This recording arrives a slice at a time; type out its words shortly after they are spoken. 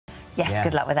Yes,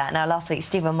 good luck with that. Now, last week,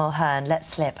 Stephen Mulhern let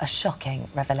slip a shocking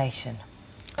revelation.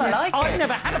 I like I've it.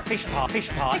 never had a fish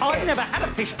pie. I've never had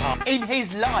a fish pie. In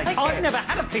his life. I've never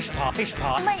had a fish pie.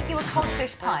 I'll make you a cold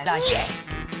fish pie. Like Yes!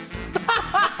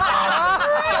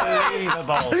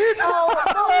 Unbelievable.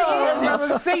 I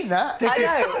haven't seen that. I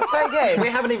know, it's very good. We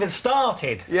haven't even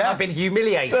started. Yeah. I've been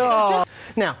humiliated. Oh.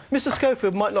 Now, Mr.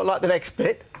 Schofield might not like the next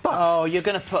bit, but... Oh, you're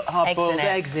going to put hard-boiled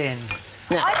eggs in.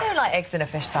 Now. I don't like eggs in a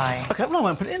fish pie. OK, well, I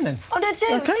won't put it in then. Oh, no, do.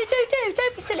 Okay.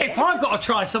 Don't be silly. If I've got to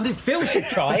try something, Phil should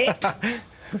try it.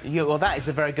 Well, that is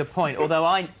a very good point. Although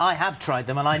I have tried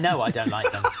them and I know I don't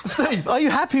like them. Steve, are you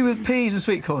happy with peas and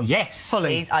sweet corn? Yes. Holly?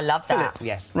 Please, I love that.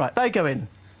 Yes. Right, they go in.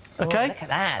 OK? Ooh, look at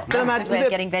that. Gonna Good add way of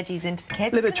getting veggies into the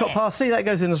kids. A little bit of chopped parsley, that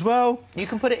goes in as well. You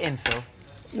can put it in, Phil.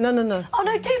 No. Oh,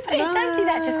 no, don't put it in. Don't do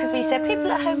that just because we said people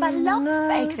at home might love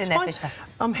eggs in their fish pie.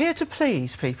 I'm here to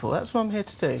please people. That's what I'm here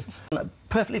to do.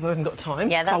 Perfectly, but I haven't got time.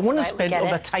 Yeah, that's so I want right, to we spend get all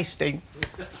the it. tasting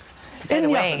So in do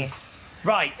the we. oven.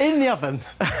 Right. In the oven.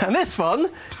 And this one,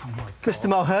 Mr.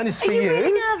 Mulhern, is for Are you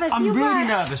really nervous? I'm You're really right.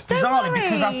 nervous, Don't bizarrely, worry.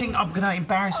 because I think I'm going to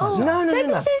embarrass myself. No. Don't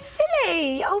be so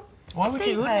silly. Oh, Why would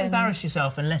you? You wouldn't Stephen. embarrass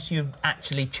yourself unless you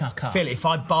actually chuck up. Phil, if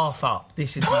I barf up,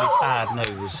 this is going to be bad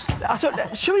news.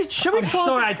 Shall we I'm try...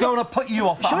 sorry, I don't want to put you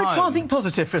off at Shall we try home. and think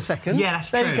positive for a second? Yeah, that's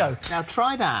there true. you go. Now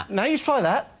try that. Now you try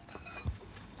that.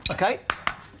 OK.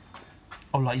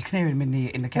 Oh, like you can hear him in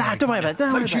the No, camera. don't worry about it.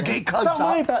 Don't worry Make sure about you it. get close Don't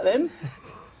worry up. about them.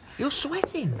 You're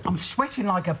sweating. I'm sweating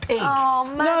like a pig. Oh,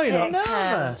 magic. you're not.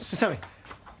 Nervous. Tell me.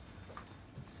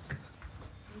 Be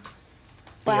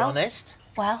Well. honest.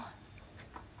 Well,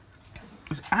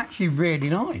 It's actually really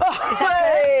nice. is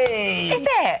that good? Is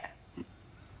it?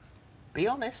 Be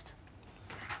honest.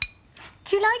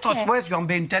 Do you like I it? swear to you, I'm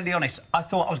being deadly honest. I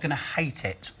thought I was going to hate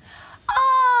it.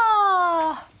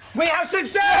 Oh! We have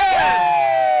success!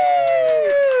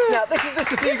 Now, this is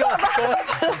for you guys.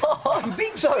 I'm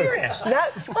being serious. Now,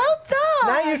 Well done!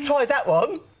 now you've tried that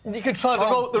one, you can try the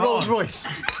Oh, Rolls God. Royce.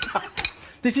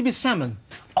 This is with salmon.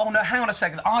 Oh, no, hang on a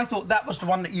second. I thought that was the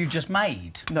one that you just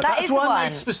made. No, That that's is the one one.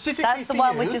 made specifically That's the for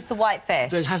one you. with just the white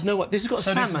fish. It has no what. This has got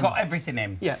So salmon. this has got everything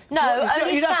in. Yeah. No,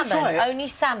 only you'd have to try salmon. it. Only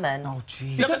salmon. Oh,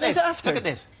 jeez. Look at this. don't have to. Look at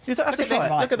this. You don't have Look to at try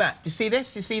this. it. Look at that. You see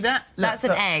this? You see that? Look, That's an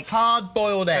look. egg.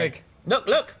 Hard-boiled egg.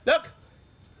 Look.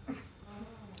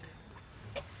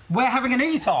 We're having an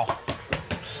eat-off.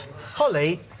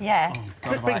 Holly, Yeah.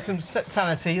 bring right. some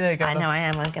sanity. There you go. I know I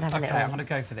am. I'm going to have a OK, little... I'm going to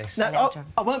go for this. No, little job.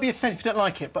 I won't be offended if you don't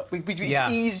like it, but we Yeah.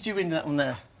 eased you into that one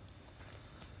there.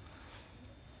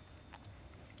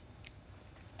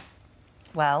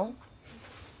 Well.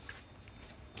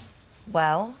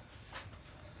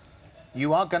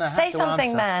 You are going to have Say to something,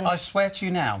 answer. man. I swear to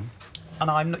you now,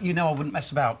 and you know I wouldn't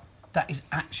mess about, that is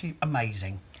actually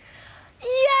amazing. Yay!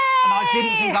 And I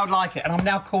didn't think I'd like it, and I'm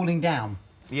now cooling down.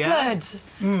 Yeah.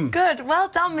 Good. Good. Well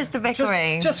done, Mr.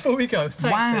 Vickery. Just before we go,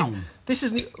 thanks, Wow. Steve. This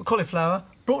is cauliflower,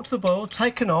 brought to the boil,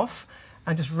 taken off,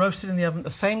 and just roasted in the oven at the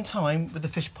same time with the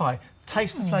fish pie.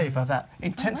 Taste the flavour. That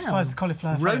intensifies the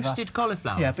cauliflower flavour. Roasted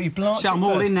cauliflower. Yeah, but you blanch See, it I'm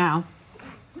all first. in now.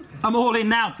 I'm all in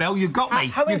now, Bill. You got me.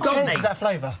 How you got intense me. is that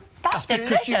flavour? That's because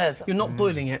delicious. you're not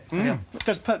boiling it. Yeah. It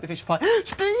goes perfectly fish pie. Well,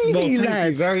 Stevie, thank you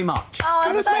lads. very much. Oh,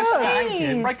 I'm so Thank you.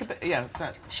 pleased. Break a bit. Yeah.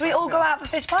 That. Should we all go out for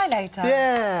fish pie later?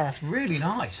 Yeah. Really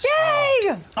nice. Yay!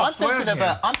 I'm swear thinking to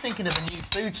you. I'm thinking of a new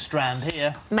food strand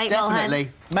here. Make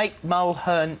Definitely. Make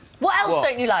Mulhern. What else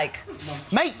don't you like?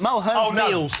 Make Mulhern's Oh, no.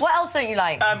 meals. What else don't you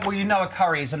like? Well, you know a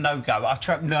curry is a no-go. I've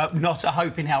tried not a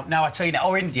hope in hell. Now I tell you now,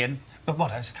 or Indian, but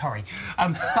what? It's curry.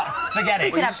 But forget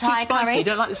it. could have It's too Thai spicy. curry. You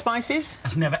don't like the spices?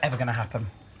 It's never ever going to happen.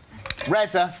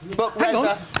 Reza. Book Hang on.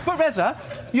 Reza. But Reza,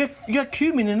 you had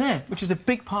cumin in there, which is a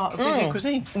big part of Indian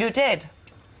cuisine. You did.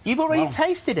 You've already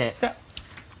tasted it.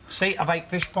 See, I've ate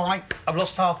fish pie. I've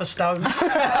lost half a stone.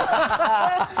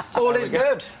 All is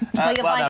good. Well, you're well fine.